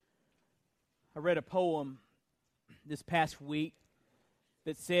I read a poem this past week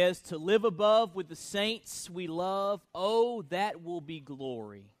that says, "To live above with the saints we love, oh, that will be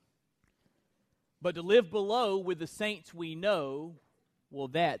glory. But to live below with the saints we know, well,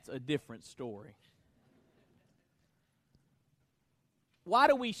 that's a different story." Why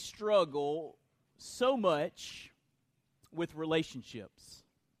do we struggle so much with relationships?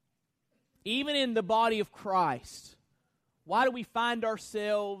 Even in the body of Christ, why do we find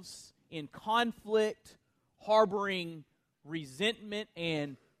ourselves in conflict, harboring resentment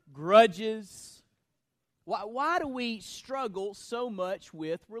and grudges? Why do we struggle so much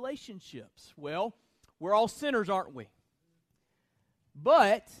with relationships? Well, we're all sinners, aren't we?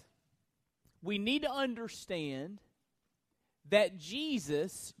 But we need to understand that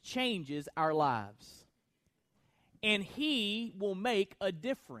Jesus changes our lives. And He will make a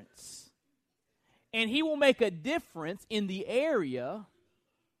difference. And He will make a difference in the area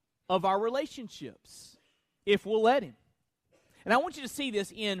of our relationships, if we'll let Him. And I want you to see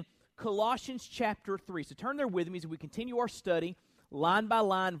this in Colossians chapter 3. So turn there with me as we continue our study, line by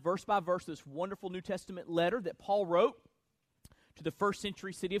line, verse by verse, this wonderful New Testament letter that Paul wrote to the first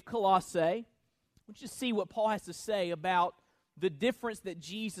century city of Colossae. I want you to see what Paul has to say about the difference that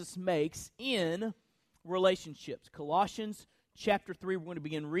Jesus makes in relationships. Colossians chapter 3, we're going to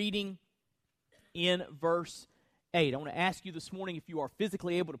begin reading in verse 8. I want to ask you this morning, if you are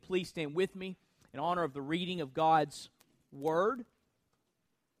physically able to please stand with me in honor of the reading of God's Word.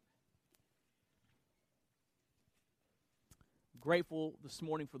 Grateful this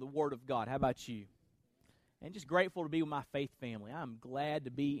morning for the Word of God. How about you? And just grateful to be with my faith family. I'm glad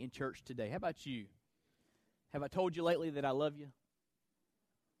to be in church today. How about you? Have I told you lately that I love you?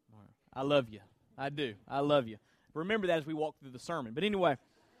 I love you. I do. I love you. Remember that as we walk through the sermon. But anyway,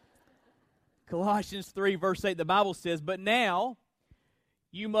 Colossians 3, verse 8, the Bible says, "But now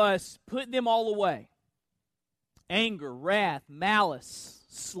you must put them all away. Anger, wrath, malice,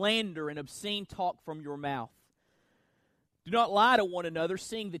 slander, and obscene talk from your mouth. Do not lie to one another,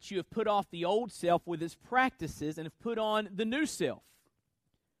 seeing that you have put off the old self with its practices and have put on the new self,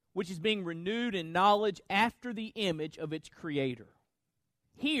 which is being renewed in knowledge after the image of its Creator.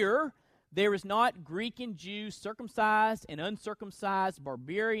 Here there is not Greek and Jew, circumcised and uncircumcised,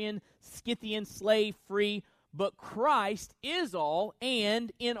 barbarian, Scythian, slave, free, but Christ is all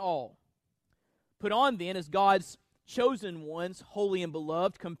and in all. Put on then as God's chosen ones, holy and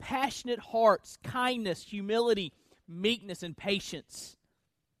beloved, compassionate hearts, kindness, humility, meekness, and patience,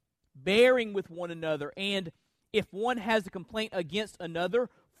 bearing with one another, and if one has a complaint against another,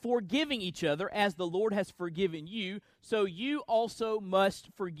 forgiving each other as the Lord has forgiven you, so you also must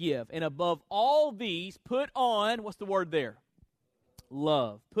forgive. And above all these, put on," what's the word there?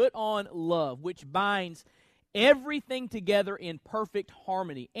 Love. Put on love, which binds everything together in perfect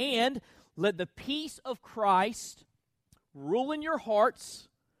harmony. And let the peace of Christ rule in your hearts,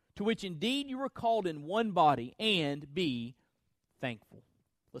 to which indeed you were called in one body, and be thankful."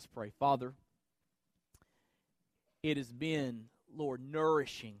 Let's pray. Father, it has been, Lord,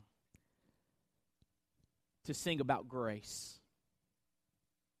 nourishing to sing about grace.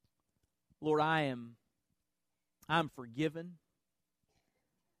 Lord, I'm forgiven.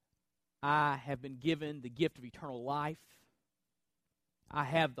 I have been given the gift of eternal life. I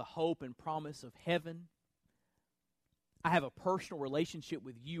have the hope and promise of heaven. I have a personal relationship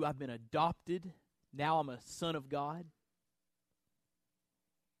with you. I've been adopted. Now I'm a son of God.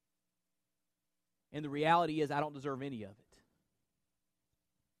 And the reality is I don't deserve any of it.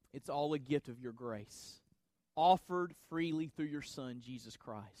 It's all a gift of your grace, offered freely through your Son, Jesus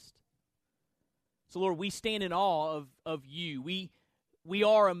Christ. So, Lord, we stand in awe of you. We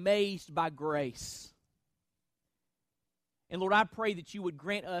are amazed by grace. And, Lord, I pray that you would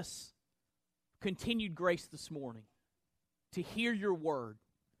grant us continued grace this morning to hear your word,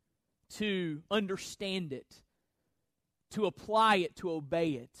 to understand it, to apply it, to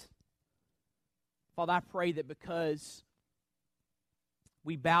obey it. Father, I pray that because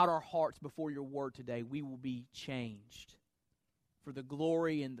we bowed our hearts before your word today, we will be changed for the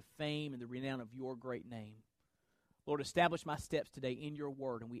glory and the fame and the renown of your great name. Lord, establish my steps today in your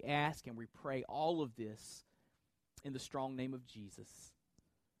word, and we ask and we pray all of this in the strong name of Jesus.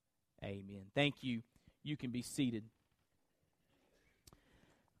 Amen. Thank you. You can be seated.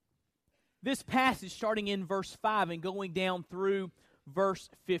 This passage, starting in verse 5 and going down through verse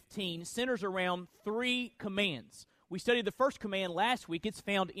 15, centers around three commands. We studied the first command last week. It's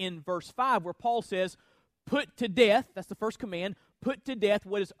found in verse 5, where Paul says, "Put to death," that's the first command, "put to death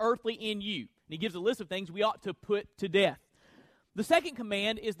what is earthly in you." And he gives a list of things we ought to put to death. The second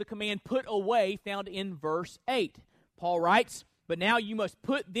command is the command "put away," found in verse 8. Paul writes, but now you must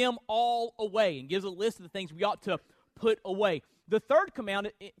put them all away, and gives a list of the things we ought to put away. The third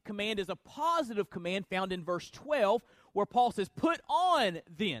command is a positive command found in verse 12, where Paul says, put on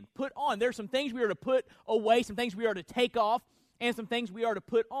then. Put on. There are some things we are to put away, some things we are to take off, and some things we are to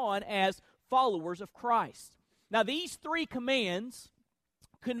put on as followers of Christ. Now, these three commands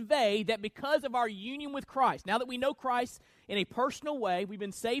convey that because of our union with Christ, now that we know Christ in a personal way, we've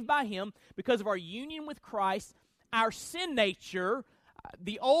been saved by Him, because of our union with Christ, our sin nature,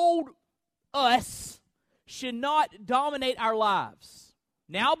 the old us, should not dominate our lives.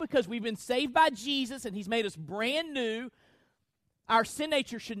 Now, because we've been saved by Jesus and He's made us brand new, our sin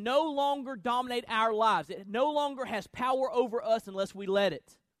nature should no longer dominate our lives. It no longer has power over us unless we let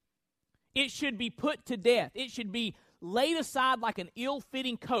it. It should be put to death. It should be laid aside like an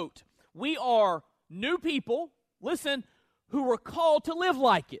ill-fitting coat. We are new people, listen, who were called to live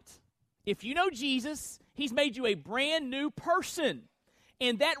like it. If you know Jesus, He's made you a brand new person.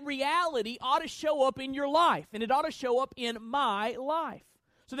 And that reality ought to show up in your life, and it ought to show up in my life.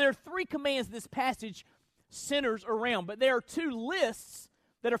 So there are three commands this passage centers around, but there are two lists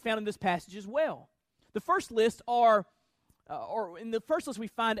that are found in this passage as well. The first list in the first list we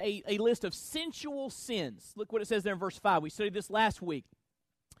find a list of sensual sins. Look what it says there in verse 5. We studied this last week.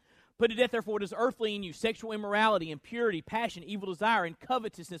 Put to death, therefore, what is earthly in you, sexual immorality, impurity, passion, evil desire, and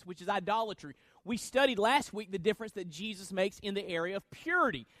covetousness, which is idolatry. We studied last week the difference that Jesus makes in the area of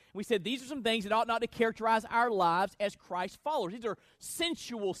purity. We said these are some things that ought not to characterize our lives as Christ followers. These are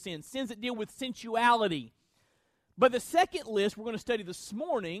sensual sins, sins that deal with sensuality. But the second list we're going to study this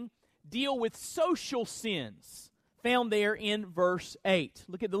morning deal with social sins, found there in verse 8.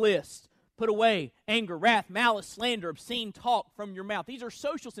 Look at the list. Put away anger, wrath, malice, slander, obscene talk from your mouth. These are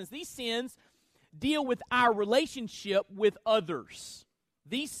social sins. These sins deal with our relationship with others.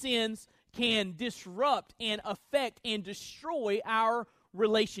 These sins can disrupt and affect and destroy our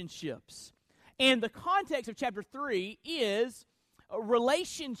relationships. And the context of chapter 3 is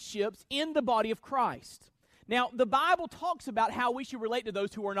relationships in the body of Christ. Now, the Bible talks about how we should relate to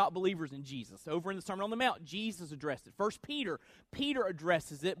those who are not believers in Jesus. Over in the Sermon on the Mount, Jesus addressed it. First Peter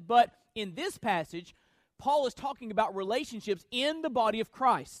addresses it. But in this passage, Paul is talking about relationships in the body of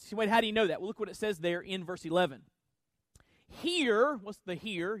Christ. So wait, how do you know that? Well, look what it says there in verse 11. Here, what's the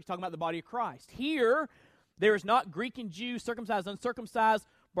here? He's talking about the body of Christ. Here, there is not Greek and Jew, circumcised, uncircumcised,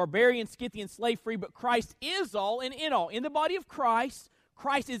 barbarian, Scythian, slave free, but Christ is all and in all. In the body of Christ,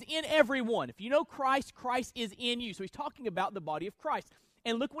 Christ is in everyone. If you know Christ, Christ is in you. So he's talking about the body of Christ.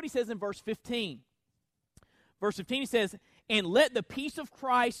 And look what he says in verse 15. Verse 15 he says, and let the peace of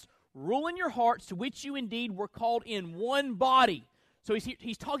Christ rule in your hearts, to which you indeed were called in one body. So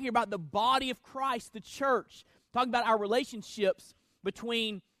he's talking about the body of Christ, the church. Talking about our relationships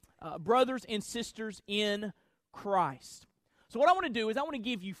between brothers and sisters in Christ. So what I want to do is I want to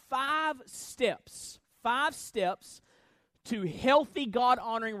give you 5 steps to healthy,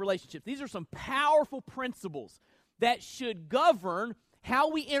 God-honoring relationships. These are some powerful principles that should govern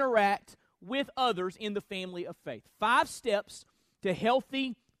how we interact with others in the family of faith. 5 steps to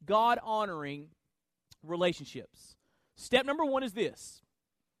healthy, God-honoring relationships. Step number 1 is this.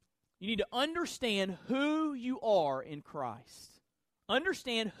 You need to understand who you are in Christ.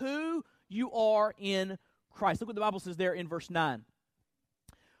 Understand who you are in Christ. Look what the Bible says there in verse 9.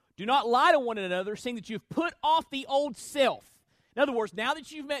 Do not lie to one another, saying that you've put off the old self. In other words, now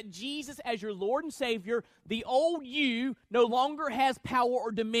that you've met Jesus as your Lord and Savior, the old you no longer has power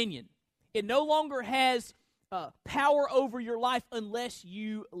or dominion. It no longer has power over your life unless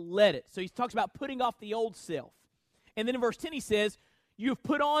you let it. So he talks about putting off the old self. And then in verse 10 he says, you've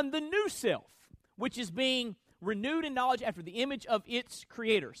put on the new self, which is being renewed in knowledge after the image of its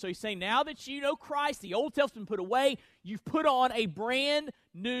creator. So he's saying now that you know Christ, the old self's been put away, you've put on a brand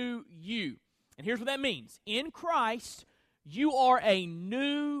new you. And here's what that means. In Christ, you are a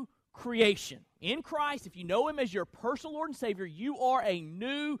new creation. In Christ, if you know Him as your personal Lord and Savior, you are a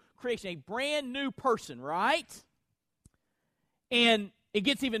new creation, a brand new person, right? And it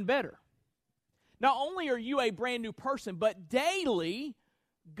gets even better. Not only are you a brand new person, but daily,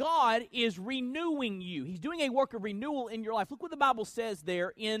 God is renewing you. He's doing a work of renewal in your life. Look what the Bible says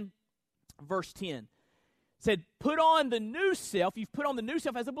there in verse 10. It said, put on the new self. You've put on the new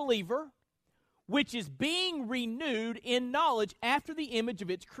self as a believer, which is being renewed in knowledge after the image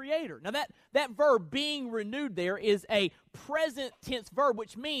of its creator. Now that verb, being renewed there, is a present tense verb,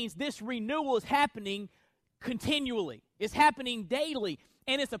 which means this renewal is happening continually. It's happening daily.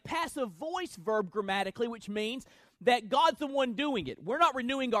 And it's a passive voice verb grammatically, which means that God's the one doing it. We're not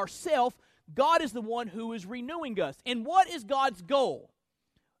renewing ourselves. God is the one who is renewing us. And what is God's goal?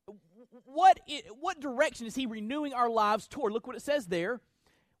 what direction is he renewing our lives toward? Look what it says there.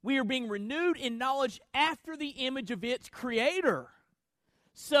 We are being renewed in knowledge after the image of its creator.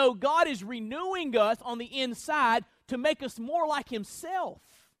 So God is renewing us on the inside to make us more like himself.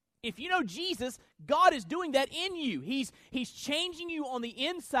 If you know Jesus, God is doing that in you. He's changing you on the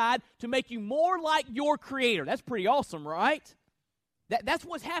inside to make you more like your creator. That's pretty awesome, right? That's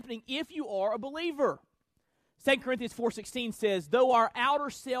what's happening if you are a believer. 2 Corinthians 4:16 says, though our outer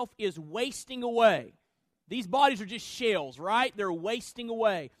self is wasting away. These bodies are just shells, right? They're wasting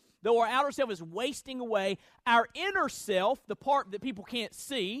away. Though our outer self is wasting away, our inner self, the part that people can't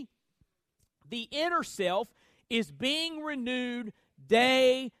see, the inner self is being renewed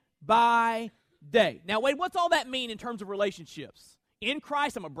day by day. Now, Wade, what's all that mean in terms of relationships? In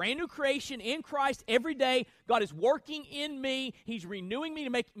Christ, I'm a brand new creation. In Christ, every day, God is working in me. He's renewing me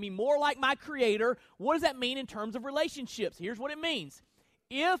to make me more like my Creator. What does that mean in terms of relationships? Here's what it means.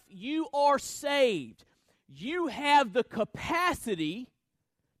 If you are saved, you have the capacity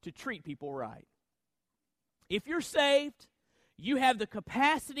to treat people right. If you're saved, you have the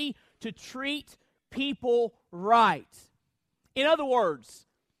capacity to treat people right. In other words,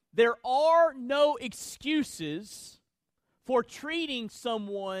 there are no excuses for treating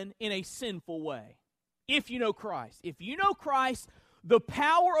someone in a sinful way. If you know Christ. If you know Christ, the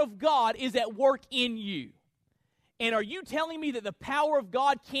power of God is at work in you. And are you telling me that the power of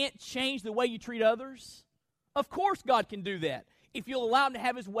God can't change the way you treat others? Of course God can do that, if you'll allow him to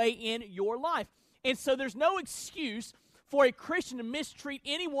have his way in your life. And so there's no excuse for a Christian to mistreat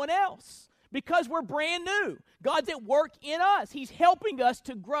anyone else because we're brand new. God's at work in us. He's helping us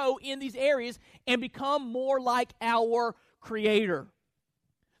to grow in these areas and become more like our Creator.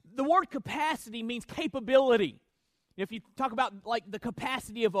 The word capacity means capability. If you talk about like the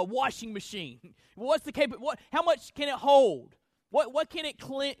capacity of a washing machine, what's the how much can it hold? What can it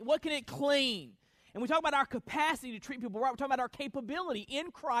clean? What can it clean? And we talk about our capacity to treat people right. We're talking about our capability.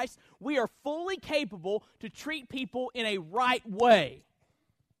 In Christ, we are fully capable to treat people in a right way.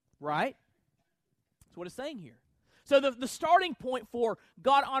 Right? That's what it's saying here. So the starting point for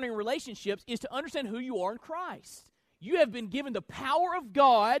God-honoring relationships is to understand who you are in Christ. You have been given the power of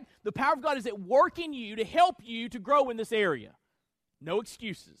God. The power of God is at work in you to help you to grow in this area. No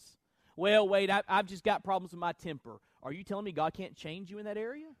excuses. Well, wait, I've just got problems with my temper. Are you telling me God can't change you in that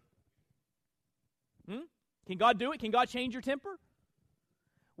area? Can God do it? Can God change your temper?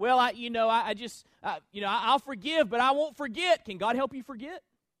 Well, I'll forgive, but I won't forget. Can God help you forget?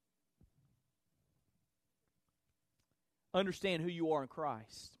 Understand who you are in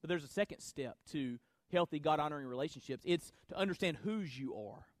Christ. But there's a second step to healthy, God-honoring relationships. It's to understand whose you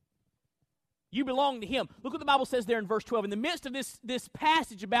are. You belong to him. Look what the Bible says there in verse 12. In the midst of this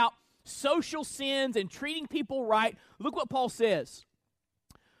passage about social sins and treating people right, look what Paul says.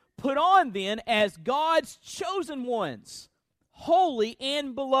 Put on then as God's chosen ones, holy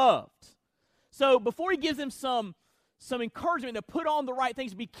and beloved. So before he gives them some encouragement to put on the right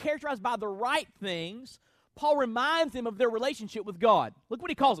things, to be characterized by the right things, Paul reminds them of their relationship with God. Look what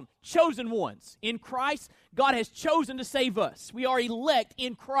he calls them, chosen ones. In Christ, God has chosen to save us. We are elect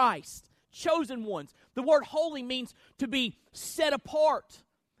in Christ, chosen ones. The word holy means to be set apart.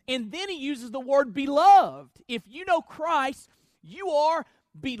 And then he uses the word beloved. If you know Christ, you are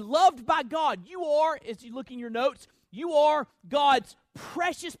beloved by God. You are, as you look in your notes, you are God's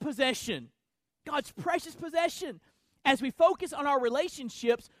precious possession. God's precious possession. As we focus on our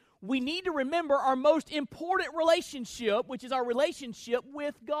relationships, we need to remember our most important relationship, which is our relationship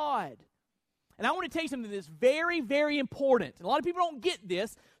with God. And I want to tell you something that's very, very important. And a lot of people don't get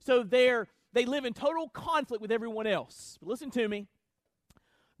this, so they live in total conflict with everyone else. But listen to me.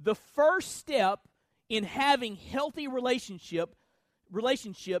 The first step in having healthy relationships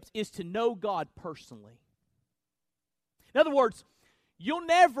is to know God personally. In other words, you'll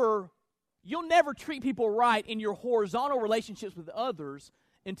never treat people right in your horizontal relationships with others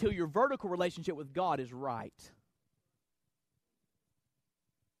until your vertical relationship with God is right.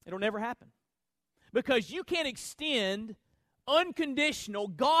 It'll never happen. Because you can't extend unconditional,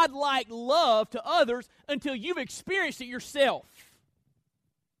 God-like love to others until you've experienced it yourself.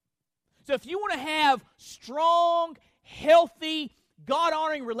 So if you want to have strong, healthy,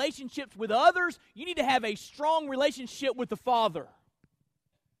 God-honoring relationships with others, you need to have a strong relationship with the Father.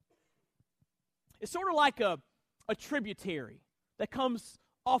 It's sort of like a tributary that comes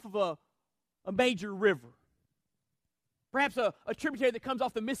off of a major river. Perhaps a tributary that comes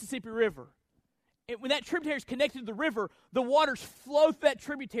off the Mississippi River. And when that tributary is connected to the river, the waters flow through that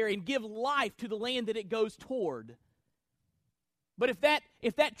tributary and give life to the land that it goes toward. But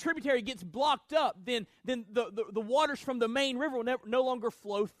if that tributary gets blocked up, then the waters from the main river will no longer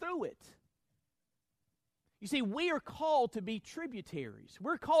flow through it. You see, we are called to be tributaries.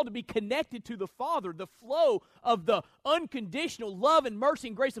 We're called to be connected to the Father, the flow of the unconditional love and mercy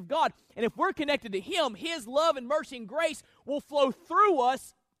and grace of God. And if we're connected to Him, His love and mercy and grace will flow through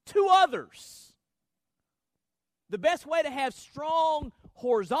us to others. The best way to have strong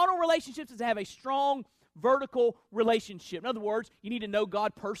horizontal relationships is to have a strong vertical relationship. In other words, you need to know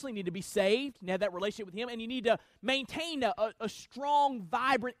God personally, you need to be saved, and have that relationship with Him, and you need to maintain a strong,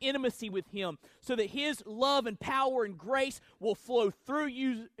 vibrant intimacy with Him so that His love and power and grace will flow through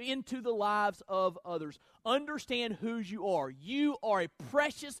you into the lives of others. Understand whose you are. You are a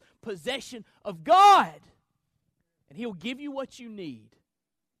precious possession of God, and He'll give you what you need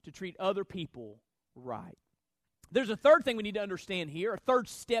to treat other people right. There's a third thing we need to understand here, a third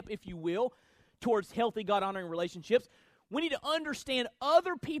step, if you will, towards healthy, God-honoring relationships. We need to understand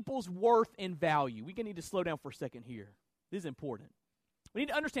other people's worth and value. We're going to need to slow down for a second here. This is important. We need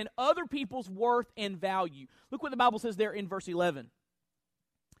to understand other people's worth and value. Look what the Bible says there in verse 11.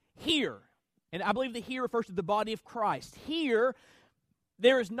 Here, and I believe the here refers to the body of Christ. Here,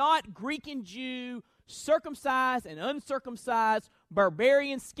 there is not Greek and Jew, circumcised and uncircumcised,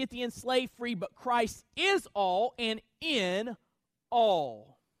 barbarian, Scythian, slave-free, but Christ is all and in all.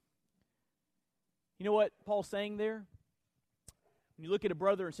 You know what Paul's saying there? When you look at a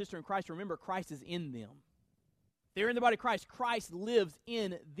brother and sister in Christ, remember Christ is in them. They're in the body of Christ. Christ lives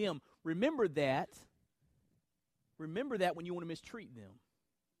in them. Remember that. Remember that when you want to mistreat them.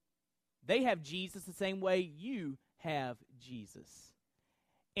 They have Jesus the same way you have Jesus.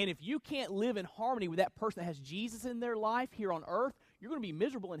 And if you can't live in harmony with that person that has Jesus in their life here on earth, you're going to be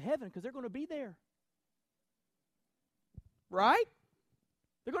miserable in heaven because they're going to be there. Right?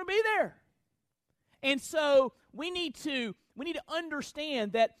 They're going to be there. And so we need to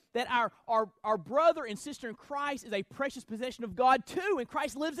understand that our brother and sister in Christ is a precious possession of God too, and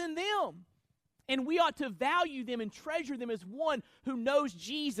Christ lives in them. And we ought to value them and treasure them as one who knows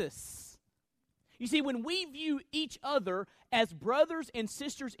Jesus. You see, when we view each other as brothers and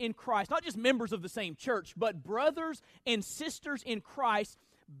sisters in Christ, not just members of the same church, but brothers and sisters in Christ,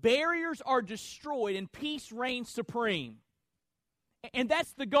 barriers are destroyed and peace reigns supreme. And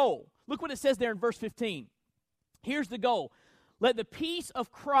that's the goal. Look what it says there in verse 15. Here's the goal. Let the peace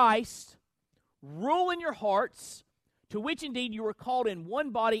of Christ rule in your hearts, to which indeed you were called in one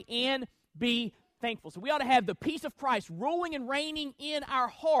body, and be thankful. So we ought to have the peace of Christ ruling and reigning in our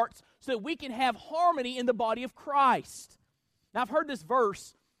hearts so that we can have harmony in the body of Christ. Now, I've heard this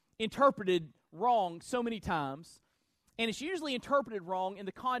verse interpreted wrong so many times, and it's usually interpreted wrong in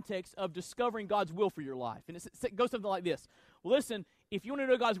the context of discovering God's will for your life. And it goes something like this. Well, listen, if you want to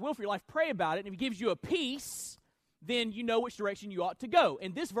know God's will for your life, pray about it. And if He gives you a peace, then you know which direction you ought to go.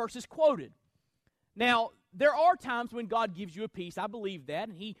 And this verse is quoted. Now, there are times when God gives you a peace. I believe that.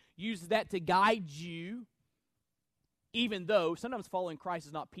 And He uses that to guide you, even though sometimes following Christ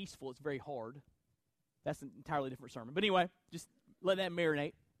is not peaceful. It's very hard. That's an entirely different sermon. But anyway, just let that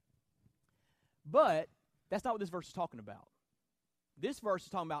marinate. But that's not what this verse is talking about. This verse is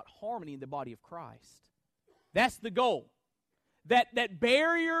talking about harmony in the body of Christ. That's the goal. That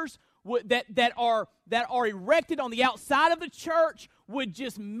barriers that are erected on the outside of the church would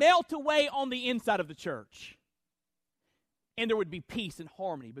just melt away on the inside of the church. And there would be peace and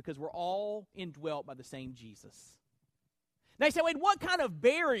harmony because we're all indwelt by the same Jesus. Now you say, wait, what kind of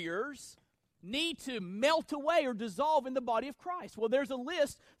barriers need to melt away or dissolve in the body of Christ? Well, there's a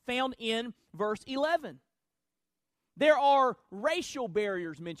list found in verse 11. There are racial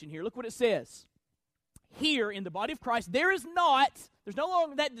barriers mentioned here. Look what it says. Here in the body of Christ, there's no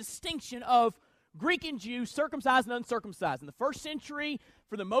longer that distinction of Greek and Jew, circumcised and uncircumcised. In the first century,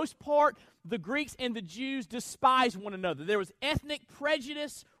 for the most part, the Greeks and the Jews despised one another. There was ethnic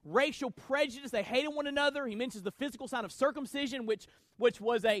prejudice, racial prejudice. They hated one another. He mentions the physical sign of circumcision, which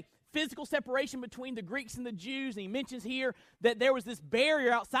was a physical separation between the Greeks and the Jews. And he mentions here that there was this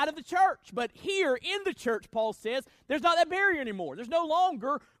barrier outside of the church. But here in the church, Paul says, there's not that barrier anymore. There's no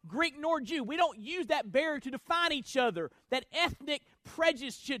longer Greek nor Jew. We don't use that barrier to define each other. That ethnic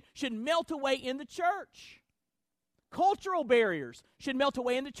prejudice should melt away in the church. Cultural barriers should melt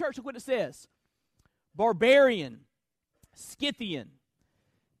away in the church. Look what it says. Barbarian, Scythian.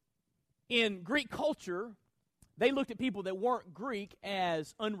 In Greek culture, they looked at people that weren't Greek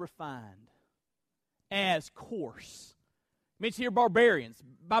as unrefined, as coarse. Mentioned here barbarians.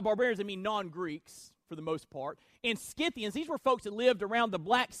 By barbarians, I mean non-Greeks for the most part. And Scythians, these were folks that lived around the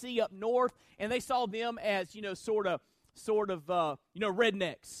Black Sea up north, and they saw them as, sort of,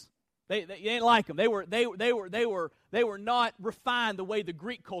 rednecks. They didn't like them. They were not refined the way the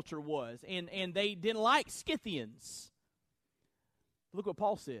Greek culture was, and they didn't like Scythians. Look what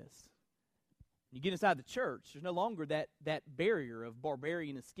Paul says. You get inside the church, there's no longer that barrier of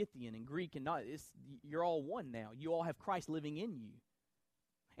barbarian and Scythian and Greek and not. You're all one now. You all have Christ living in you.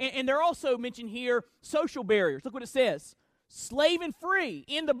 And they're also mentioned here social barriers. Look what it says. Slave and free.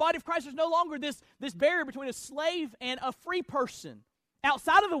 In the body of Christ, there's no longer this barrier between a slave and a free person.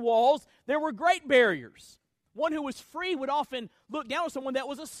 Outside of the walls, there were great barriers. One who was free would often look down on someone that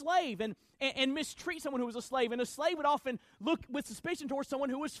was a slave and mistreat someone who was a slave. And a slave would often look with suspicion towards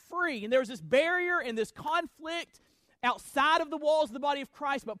someone who was free. And there was this barrier and this conflict outside of the walls of the body of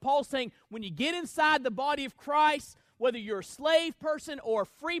Christ. But Paul's saying when you get inside the body of Christ, whether you're a slave person or a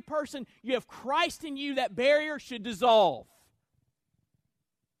free person, you have Christ in you, that barrier should dissolve.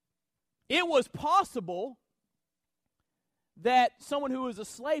 It was possible that someone who was a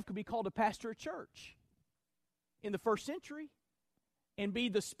slave could be called to pastor a church in the first century and be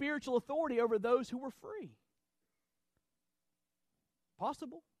the spiritual authority over those who were free.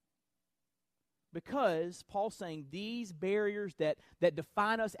 Possible. Because Paul's saying these barriers that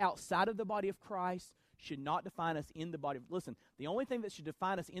define us outside of the body of Christ should not define us in the body of... Listen, the only thing that should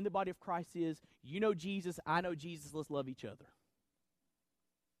define us in the body of Christ is, you know Jesus, I know Jesus, let's love each other.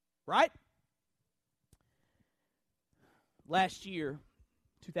 Right? Last year,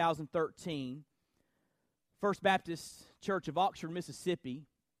 2013, First Baptist Church of Oxford, Mississippi,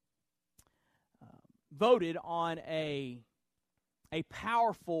 voted on a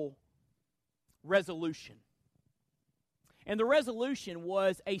powerful resolution. And the resolution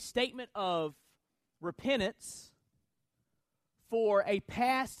was a statement of repentance for a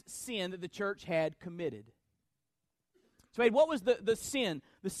past sin that the church had committed. So, what was the sin?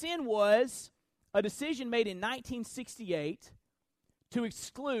 The sin was a decision made in 1968 to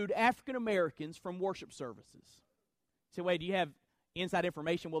exclude African Americans from worship services. So, Wade, do you have inside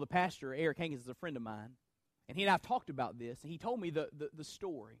information? Well, the pastor, Eric Hankins, is a friend of mine, and he and I have talked about this, and he told me the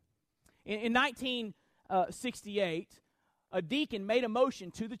story. In 1968, a deacon made a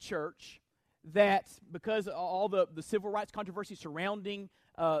motion to the church that because of all the civil rights controversy surrounding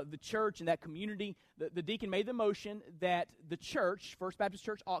the church and that community, the deacon made the motion that the church, First Baptist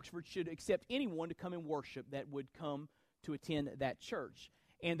Church Oxford, should accept anyone to come and worship that would come to attend that church.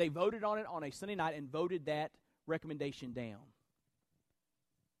 And they voted on it on a Sunday night and voted that recommendation down,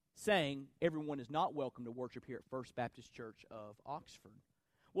 saying everyone is not welcome to worship here at First Baptist Church of Oxford.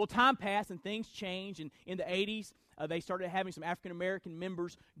 Well, time passed and things changed, and in the 80s, they started having some African-American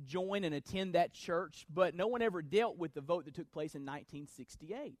members join and attend that church, but no one ever dealt with the vote that took place in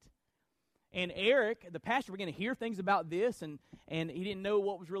 1968. And Eric, the pastor, began to hear things about this, and he didn't know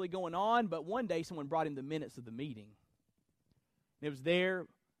what was really going on, but one day someone brought him the minutes of the meeting. And it was there,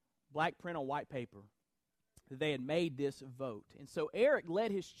 black print on white paper, that they had made this vote. And so Eric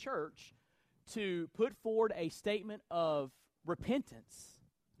led his church to put forward a statement of repentance,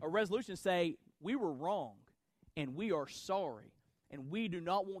 a resolution to say, we were wrong, and we are sorry, and we do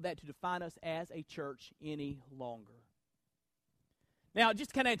not want that to define us as a church any longer. Now,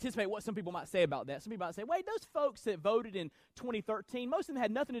 just to kind of anticipate what some people might say about that, some people might say, wait, those folks that voted in 2013, most of them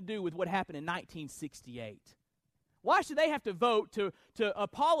had nothing to do with what happened in 1968. Why should they have to vote to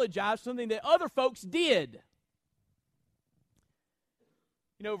apologize for something that other folks did?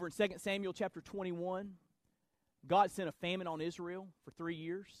 You know, over in 2 Samuel chapter 21, God sent a famine on Israel for 3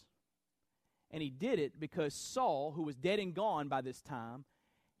 years. And he did it because Saul, who was dead and gone by this time,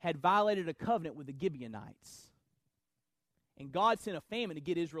 had violated a covenant with the Gibeonites. And God sent a famine to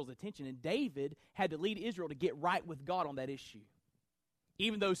get Israel's attention. And David had to lead Israel to get right with God on that issue.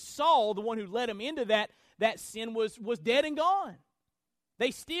 Even though Saul, the one who led him into that sin, was dead and gone.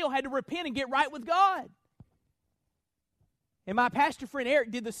 They still had to repent and get right with God. And my pastor friend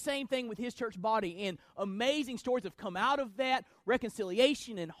Eric did the same thing with his church body, and amazing stories have come out of that,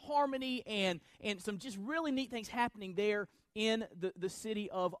 reconciliation and harmony, and some just really neat things happening there in the city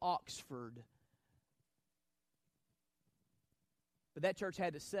of Oxford. But that church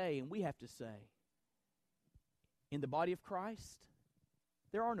had to say, and we have to say, in the body of Christ,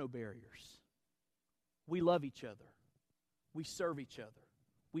 there are no barriers. We love each other. We serve each other.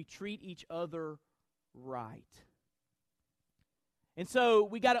 We treat each other right. And so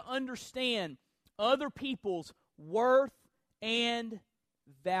we got to understand other people's worth and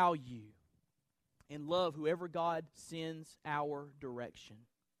value and love whoever God sends our direction.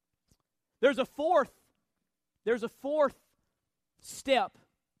 There's a fourth step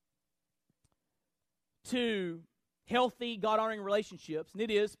to healthy, God-honoring relationships, and it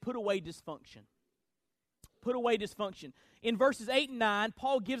is put away dysfunction. put away dysfunction. In verses 8 and 9,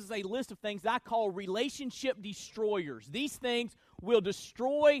 Paul gives us a list of things that I call relationship destroyers. These things will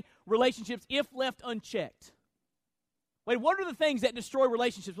destroy relationships if left unchecked. Wait, what are the things that destroy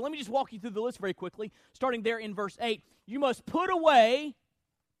relationships? Well, let me just walk you through the list very quickly, starting there in verse 8. You must put away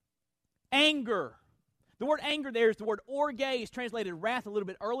anger. The word anger there is the word orge. It's translated wrath a little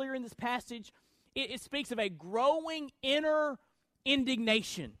bit earlier in this passage. It speaks of a growing inner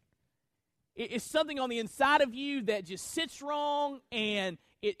indignation. It's something on the inside of you that just sits wrong and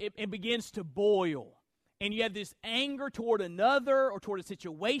it begins to boil. And you have this anger toward another or toward a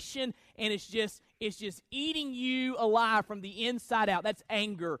situation, and it's just eating you alive from the inside out. That's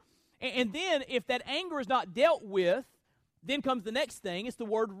anger. And then if that anger is not dealt with, then comes the next thing. It's the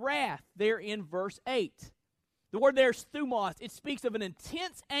word wrath there in verse 8. The word there is thumos. It speaks of an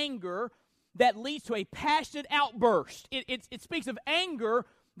intense anger that leads to a passionate outburst. It speaks of anger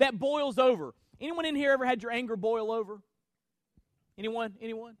that boils over. Anyone in here ever had your anger boil over? Anyone?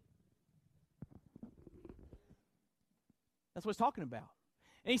 That's what he's talking about.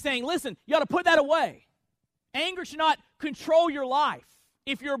 And he's saying, listen, you ought to put that away. Anger should not control your life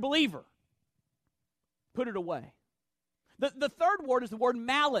if you're a believer. Put it away. The third word is the word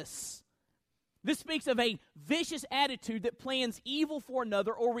malice. This speaks of a vicious attitude that plans evil for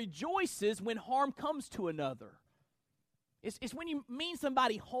another or rejoices when harm comes to another. It's when you mean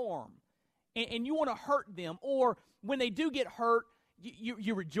somebody harm and you want to hurt them, or when they do get hurt,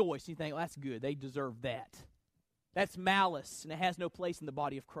 you rejoice. You think, well, that's good. They deserve that. That's malice, and it has no place in the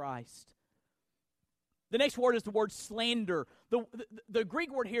body of Christ. The next word is the word slander. The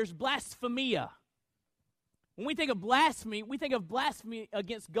Greek word here is blasphemia. When we think of blasphemy, we think of blasphemy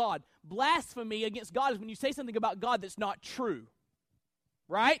against God. Blasphemy against God is when you say something about God that's not true.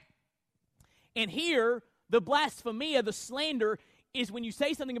 Right? And here, the blasphemia, the slander, is when you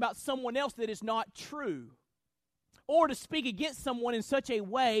say something about someone else that is not true. Or to speak against someone in such a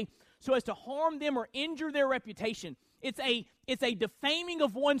way so as to harm them or injure their reputation. It's a defaming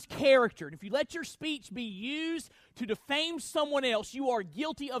of one's character. And if you let your speech be used to defame someone else, you are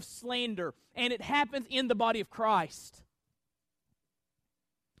guilty of slander. And it happens in the body of Christ.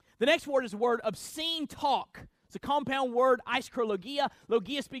 The next word is the word obscene talk. It's a compound word, eiskrologia.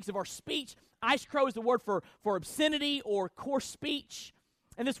 Logia speaks of our speech. Eiskro is the word for obscenity or coarse speech.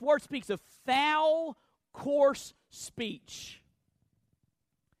 And this word speaks of foul, coarse speech.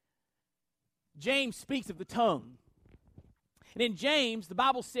 James speaks of the tongue. And in James, the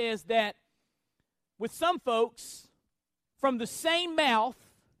Bible says that with some folks, from the same mouth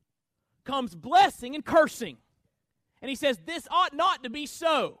comes blessing and cursing. And he says this ought not to be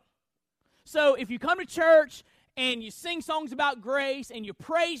so. So if you come to church and you sing songs about grace and you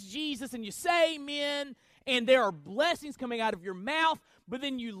praise Jesus and you say amen and there are blessings coming out of your mouth, but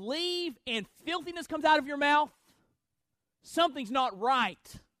then you leave and filthiness comes out of your mouth, something's not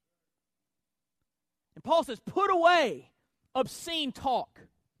right. And Paul says, put away obscene talk.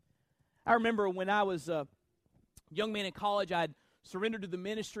 I remember when I was a young man in college, I had surrendered to the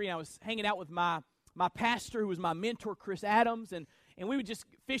ministry, and I was hanging out with my pastor, who was my mentor, Chris Adams, and we would just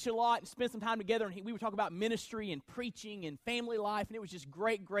fish a lot and spend some time together, and we would talk about ministry and preaching and family life, and it was just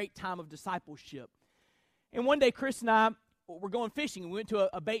great time of discipleship. And one day, Chris and I were going fishing, and we went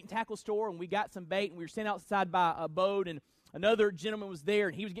to a bait and tackle store, and we got some bait, and we were standing outside by a boat, and another gentleman was there,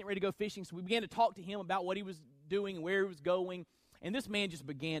 and he was getting ready to go fishing, so we began to talk to him about what he was doing and where he was going, and this man just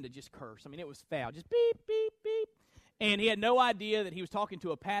began to just curse. I mean, it was foul, just beep, beep, beep. And he had no idea that he was talking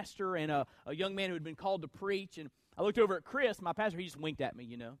to a pastor and a young man who had been called to preach, and I looked over at Chris, my pastor, he just winked at me,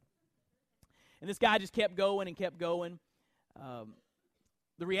 you know. And this guy just kept going and kept going.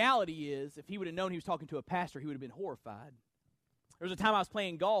 The reality is, if he would have known he was talking to a pastor, he would have been horrified. There was a time I was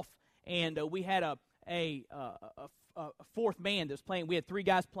playing golf, and we had a fourth man that was playing. We had three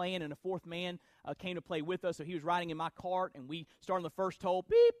guys playing, and a fourth man came to play with us. So he was riding in my cart, and we started on the first hole,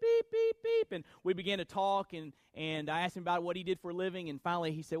 beep, beep, beep, beep, and we began to talk, and I asked him about what he did for a living, and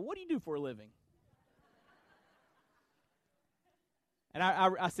finally he said, "What do you do for a living?" And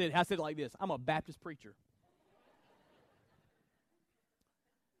I said it like this: "I'm a Baptist preacher."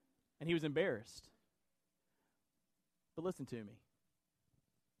 And he was embarrassed. But listen to me.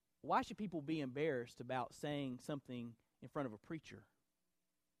 Why should people be embarrassed about saying something in front of a preacher?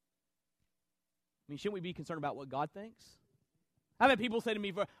 I mean, shouldn't we be concerned about what God thinks? I've had people say to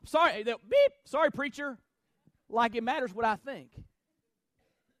me, sorry, preacher, like it matters what I think.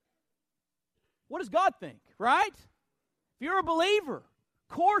 What does God think, right? If you're a believer,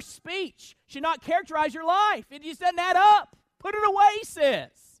 coarse speech should not characterize your life. It just doesn't add up. Put it away, he says.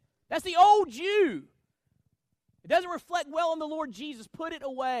 That's the old you. It doesn't reflect well on the Lord Jesus. Put it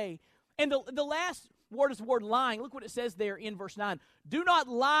away. And the last word is the word lying. Look what it says there in verse 9. Do not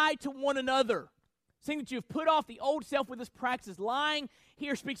lie to one another, seeing that you have put off the old self with its practices. Lying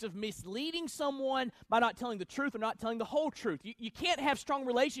here speaks of misleading someone by not telling the truth or not telling the whole truth. You can't have strong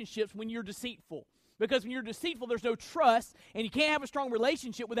relationships when you're deceitful. Because when you're deceitful, there's no trust, and you can't have a strong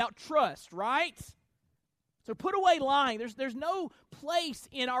relationship without trust, right? So put away lying. There's no place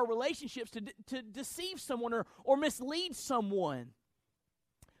in our relationships to deceive someone or mislead someone.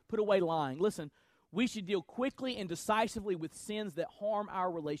 Put away lying. Listen, we should deal quickly and decisively with sins that harm our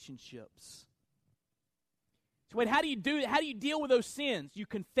relationships. So wait, how do you do it? How do you deal with those sins? You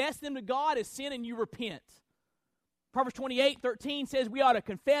confess them to God as sin and you repent. Proverbs 28:13 says we ought to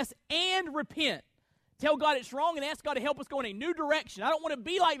confess and repent. Tell God it's wrong and ask God to help us go in a new direction. I don't want to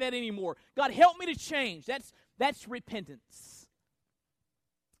be like that anymore. God, help me to change. That's repentance.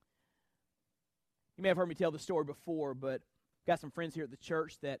 You may have heard me tell the story before, but I've got some friends here at the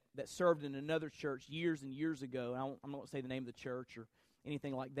church that served in another church years and years ago. I'm not going to say the name of the church or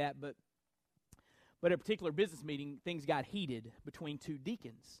anything like that, but at a particular business meeting, things got heated between two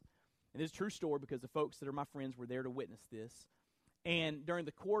deacons. And this is a true story because the folks that are my friends were there to witness this. And during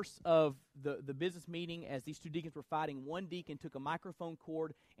the course of the business meeting, as these two deacons were fighting, one deacon took a microphone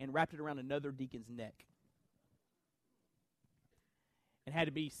cord and wrapped it around another deacon's neck and had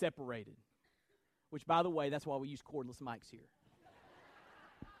to be separated. Which, by the way, that's why we use cordless mics here.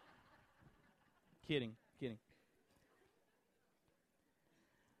 Kidding.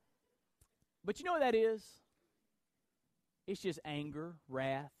 But you know what that is? It's just anger,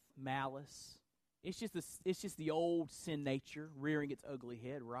 wrath, malice. It's just the old sin nature rearing its ugly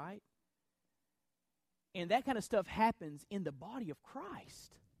head, right? And that kind of stuff happens in the body of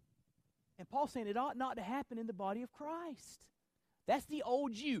Christ. And Paul's saying it ought not to happen in the body of Christ. That's the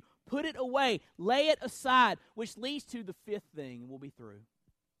old you. Put it away. Lay it aside, which leads to the fifth thing, and we'll be through.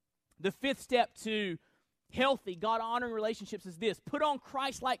 The fifth step to healthy, God-honoring relationships is this. Put on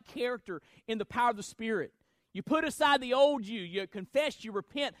Christ-like character in the power of the Spirit. You put aside the old you. You confess, you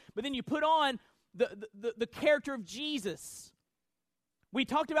repent, but then you put on the character of Jesus. We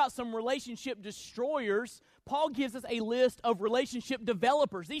talked about some relationship destroyers. Paul gives us a list of relationship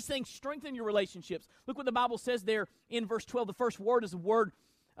developers. These things strengthen your relationships. Look what the Bible says there in verse 12. The first word is the word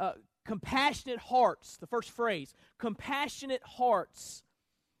compassionate hearts. The first phrase, compassionate hearts.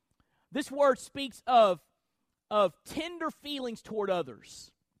 This word speaks of tender feelings toward others.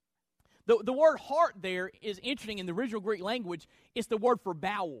 The word heart there is interesting in the original Greek language. It's the word for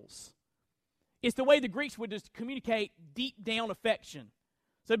bowels. It's the way the Greeks would just communicate deep down affection.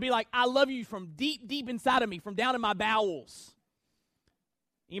 So it'd be like, I love you from deep, deep inside of me, from down in my bowels.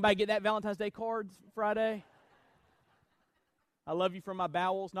 Anybody get that Valentine's Day card Friday? I love you from my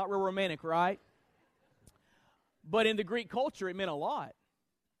bowels. Not real romantic, right? But in the Greek culture, it meant a lot.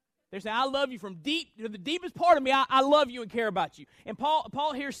 They're saying, I love you from deep, the deepest part of me, I love you and care about you. And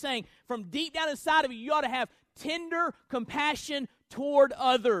Paul here is saying, from deep down inside of you, you ought to have tender compassion toward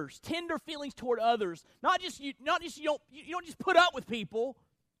others, tender feelings toward others. You don't just put up with people,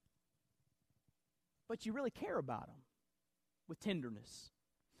 but you really care about them with tenderness.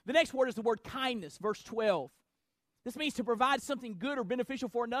 The next word is the word kindness, verse 12. This means to provide something good or beneficial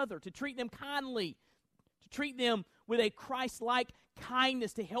for another, to treat them kindly, to treat them with a Christ-like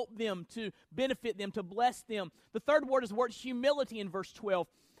kindness, to help them, to benefit them, to bless them. The third word is the word humility in verse 12.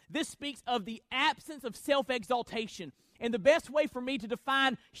 This speaks of the absence of self-exaltation. And the best way for me to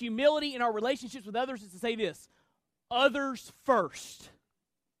define humility in our relationships with others is to say this: others first.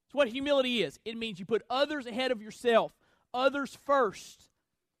 It's what humility is. It means you put others ahead of yourself. Others first.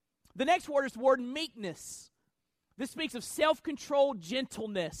 The next word is the word meekness. This speaks of self-controlled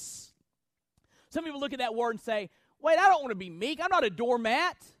gentleness. Some people look at that word and say, wait, I don't want to be meek. I'm not a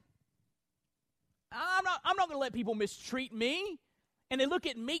doormat. I'm not going to let people mistreat me. And they look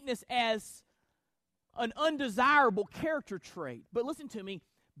at meekness as an undesirable character trait. But listen to me,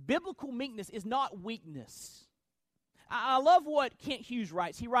 biblical meekness is not weakness. I love what Kent Hughes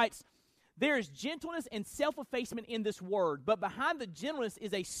writes. He writes, there is gentleness and self-effacement in this word, but behind the gentleness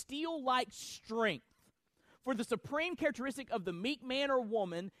is a steel-like strength. For the supreme characteristic of the meek man or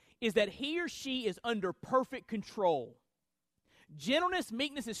woman is that he or she is under perfect control. Gentleness,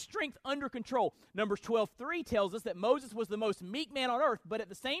 meekness is strength under control. Numbers 12:3 tells us that Moses was the most meek man on earth, but at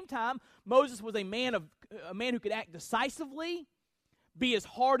the same time, Moses was a man who could act decisively, be as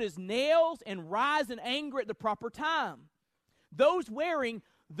hard as nails, and rise in anger at the proper time. Those wearing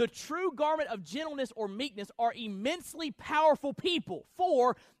the true garment of gentleness or meekness are immensely powerful people,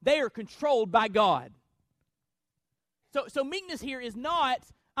 for they are controlled by God. So meekness here is not,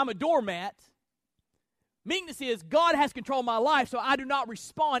 I'm a doormat. Meekness is God has control of my life, so I do not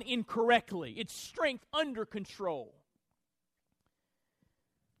respond incorrectly. It's strength under control.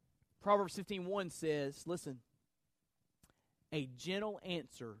 Proverbs 15:1 says, listen, a gentle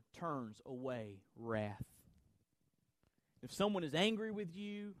answer turns away wrath. If someone is angry with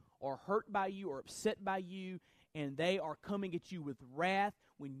you or hurt by you or upset by you and they are coming at you with wrath,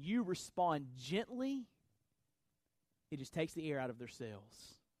 when you respond gently, it just takes the air out of their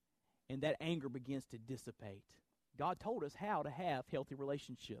sails. And that anger begins to dissipate. God told us how to have healthy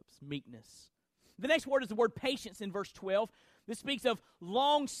relationships, meekness. The next word is the word patience in verse 12. This speaks of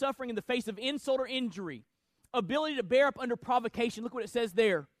long suffering in the face of insult or injury, ability to bear up under provocation. Look what it says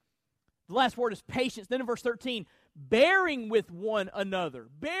there. The last word is patience. Then in verse 13, bearing with one another,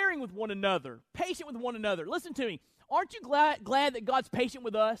 patient with one another. Listen to me. Aren't you glad that God's patient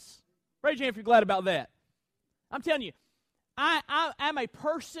with us? Raise your hand if you're glad about that. I'm telling you, I'm a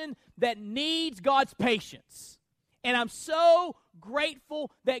person that needs God's patience. And I'm so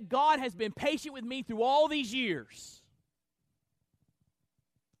grateful that God has been patient with me through all these years.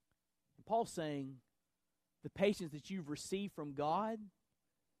 And Paul's saying the patience that you've received from God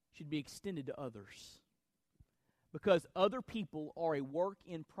should be extended to others. Because other people are a work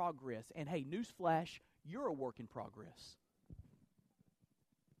in progress. And hey, newsflash, you're a work in progress.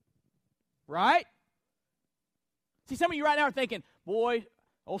 Right? See, some of you right now are thinking, boy,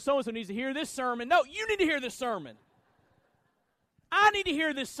 old so-and-so needs to hear this sermon. No, you need to hear this sermon. I need to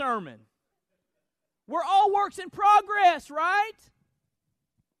hear this sermon. We're all works in progress, right?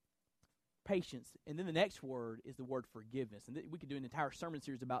 Patience. And then the next word is the word forgiveness. And we could do an entire sermon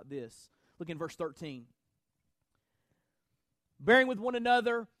series about this. Look in verse 13. Bearing with one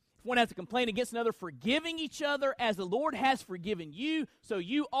another. If one has a complaint against another, forgiving each other as the Lord has forgiven you, so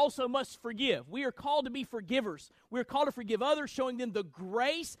you also must forgive. We are called to be forgivers. We are called to forgive others, showing them the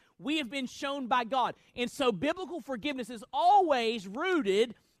grace we have been shown by God. And so biblical forgiveness is always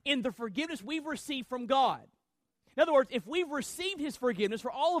rooted in the forgiveness we've received from God. In other words, if we've received His forgiveness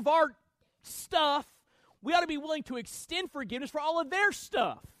for all of our stuff, we ought to be willing to extend forgiveness for all of their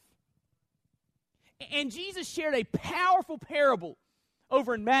stuff. And Jesus shared a powerful parable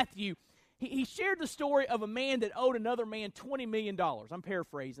over in Matthew. He shared the story of a man that owed another man $20 million. I'm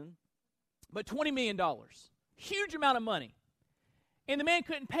paraphrasing. But $20 million. Huge amount of money. And the man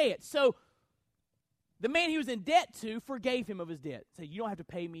couldn't pay it. So the man he was in debt to forgave him of his debt. Said, you don't have to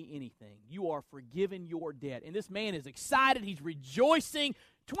pay me anything. You are forgiven your debt. And this man is excited. He's rejoicing.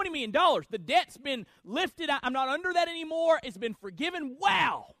 $20 million. The debt's been lifted. I'm not under that anymore. It's been forgiven.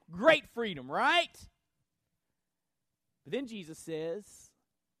 Wow. Great freedom, right? But then Jesus says,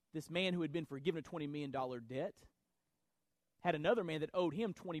 this man who had been forgiven a $20 million debt had another man that owed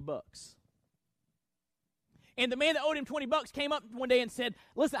him $20. And the man that owed him $20 came up one day and said,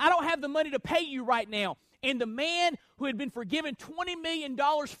 listen, I don't have the money to pay you right now. And the man who had been forgiven $20 million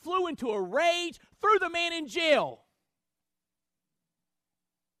flew into a rage, threw the man in jail.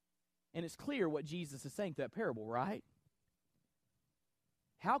 And it's clear what Jesus is saying through that parable, right?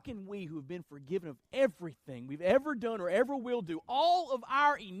 How can we who have been forgiven of everything we've ever done or ever will do, all of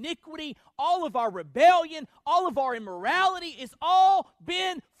our iniquity, all of our rebellion, all of our immorality, is all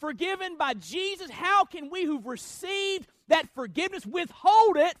been forgiven by Jesus? How can we who've received that forgiveness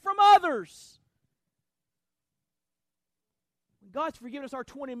withhold it from others? When God's forgiven us our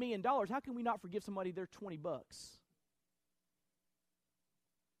 $20 million, how can we not forgive somebody their $20?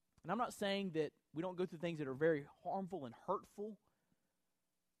 And I'm not saying that we don't go through things that are very harmful and hurtful.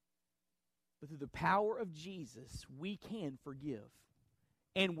 But through the power of Jesus, we can forgive.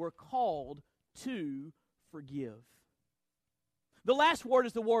 And we're called to forgive. The last word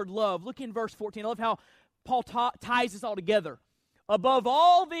is the word love. Look in verse 14. I love how Paul ties this all together. Above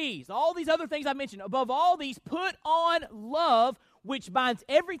all these other things I mentioned, above all these, put on love, which binds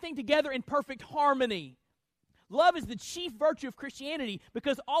everything together in perfect harmony. Love is the chief virtue of Christianity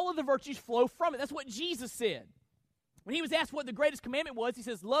because all of the virtues flow from it. That's what Jesus said. When he was asked what the greatest commandment was, he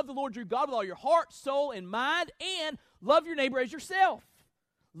says, love the Lord your God with all your heart, soul, and mind, and love your neighbor as yourself.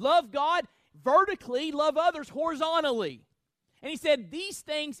 Love God vertically, love others horizontally. And he said these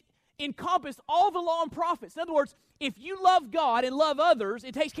things encompass all the law and prophets. In other words, if you love God and love others,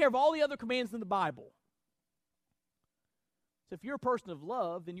 it takes care of all the other commands in the Bible. So if you're a person of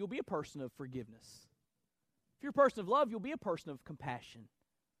love, then you'll be a person of forgiveness. If you're a person of love, you'll be a person of compassion.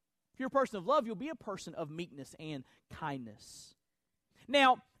 If you're a person of love, you'll be a person of meekness and kindness.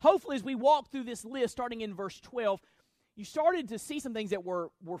 Now, hopefully as we walk through this list, starting in verse 12, you started to see some things that were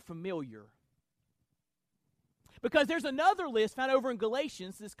familiar. Because there's another list found over in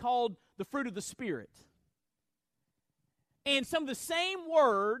Galatians that's called the fruit of the Spirit. And some of the same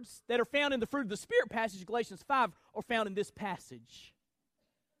words that are found in the fruit of the Spirit passage, Galatians 5, are found in this passage.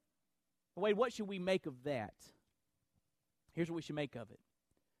 Wade, what should we make of that? Here's what we should make of it.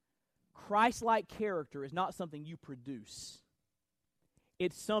 Christ-like character is not something you produce.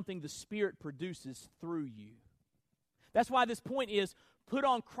 It's something the Spirit produces through you. That's why this point is, put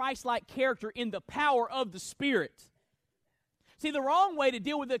on Christ-like character in the power of the Spirit. See, the wrong way to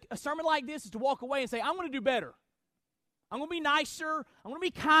deal with a sermon like this is to walk away and say, I'm going to do better. I'm going to be nicer. I'm going to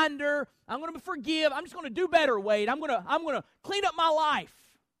be kinder. I'm going to forgive. I'm just going to do better, Wade. I'm going to clean up my life.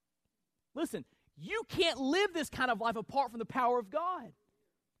 Listen, you can't live this kind of life apart from the power of God.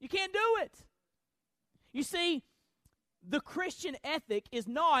 You can't do it. You see, the Christian ethic is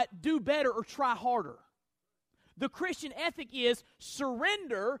not do better or try harder. The Christian ethic is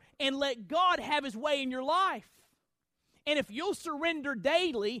surrender and let God have His way in your life. And if you'll surrender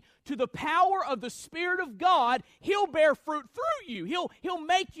daily to the power of the Spirit of God, He'll bear fruit through you. He'll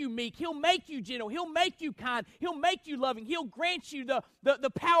make you meek. He'll make you gentle. He'll make you kind. He'll make you loving. He'll grant you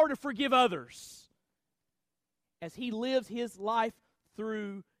the power to forgive others as He lives His life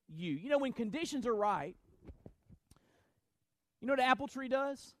through you. You know, when conditions are right, you know what an apple tree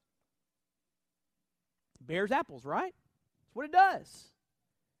does? It bears apples, right? That's what it does.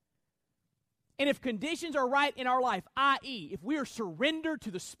 And if conditions are right in our life, i.e., if we are surrendered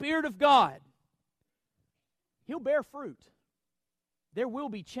to the Spirit of God, He'll bear fruit. There will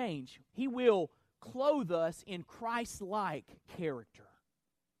be change. He will clothe us in Christ-like character.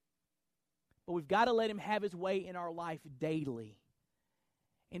 But we've got to let Him have His way in our life daily.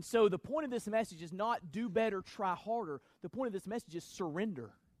 And so the point of this message is not do better, try harder. The point of this message is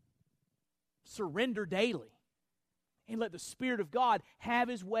surrender. Surrender daily. And let the Spirit of God have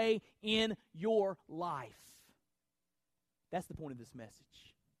His way in your life. That's the point of this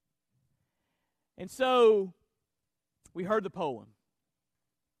message. And so, we heard the poem.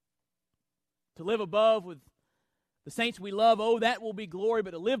 To live above with the saints we love, oh, that will be glory.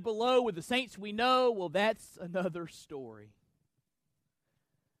 But to live below with the saints we know, well, that's another story.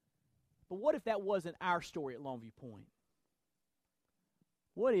 But what if that wasn't our story at Longview Point?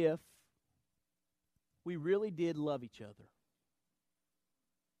 What if we really did love each other?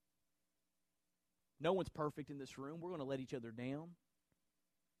 No one's perfect in this room. We're going to let each other down.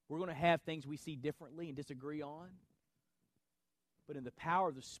 We're going to have things we see differently and disagree on. But in the power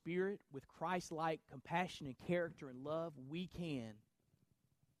of the Spirit, with Christ-like compassion and character and love, we can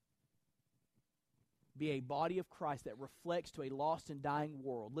be a body of Christ that reflects to a lost and dying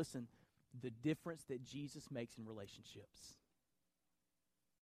world. Listen, the difference that Jesus makes in relationships.